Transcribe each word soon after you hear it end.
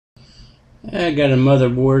I got a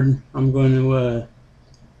motherboard. I'm going to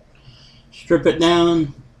strip it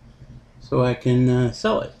down so I can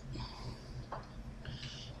sell it.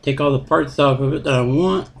 Take all the parts off of it that I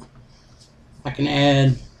want. I can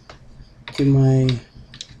add to my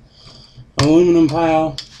aluminum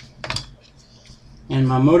pile and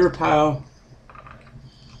my motor pile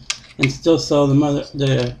and still sell the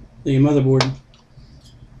motherboard.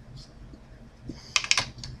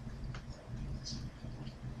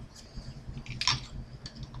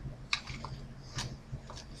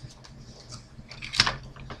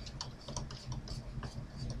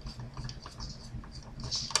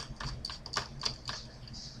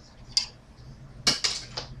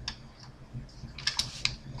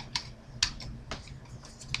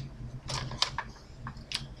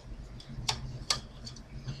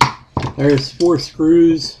 There's 4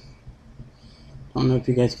 screws. I don't know if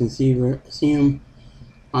you guys can see them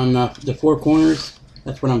on the 4 corners.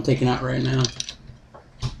 That's what I'm taking out right now.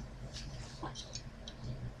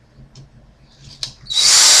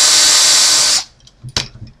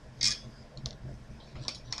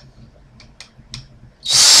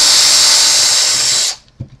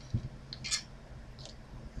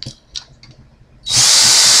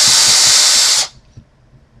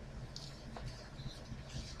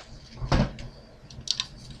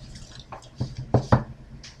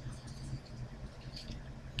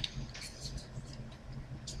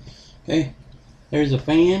 Okay, there's a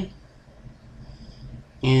fan,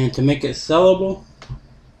 and to make it sellable,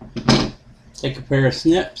 take a pair of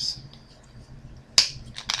snips,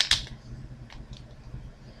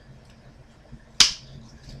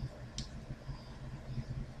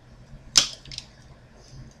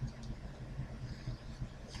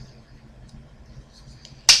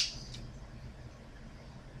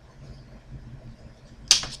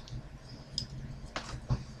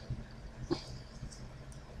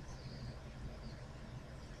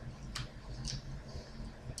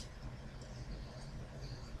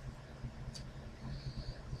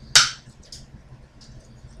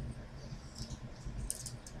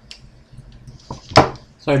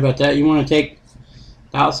 sorry about that. You want to take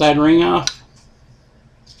the outside ring off.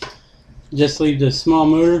 Just leave the small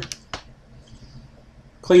motor.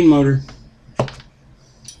 Clean motor.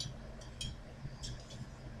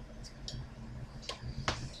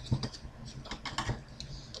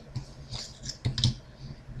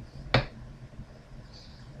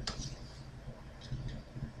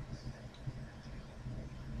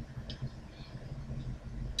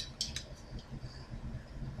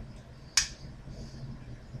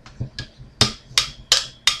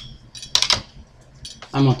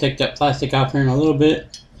 I'm going to take that plastic off here in a little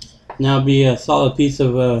bit. Now it'll be a solid piece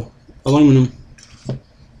of aluminum.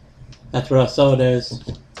 That's what I'll sell it as.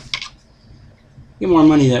 Get more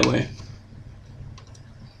money that way.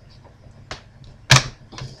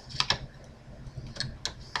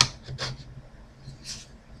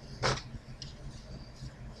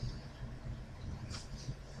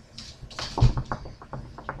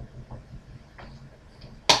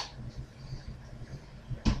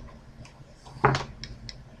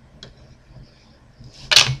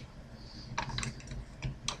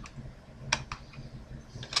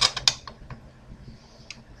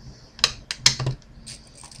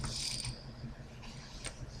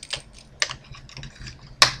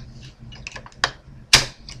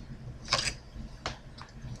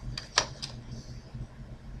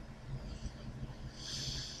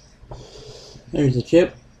 There's a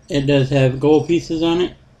chip. It does have gold pieces on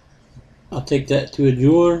it. I'll take that to a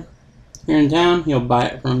jeweler here in town. He'll buy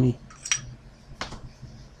it from me.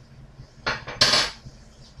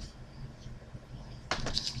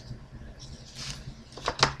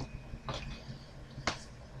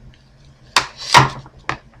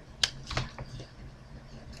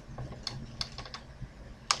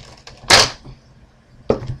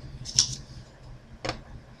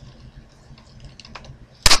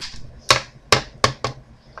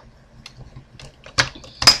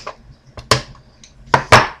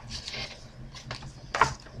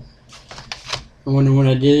 I wonder what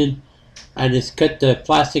I did. I just cut the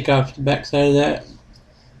plastic off the back side of that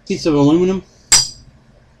piece of aluminum.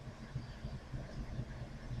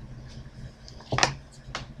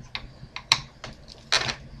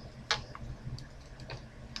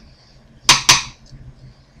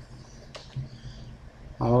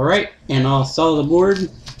 Alright, and I'll sell the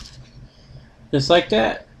board just like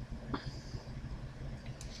that.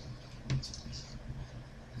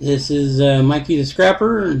 This is Mikey the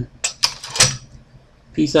Scrapper, and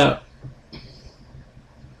peace out.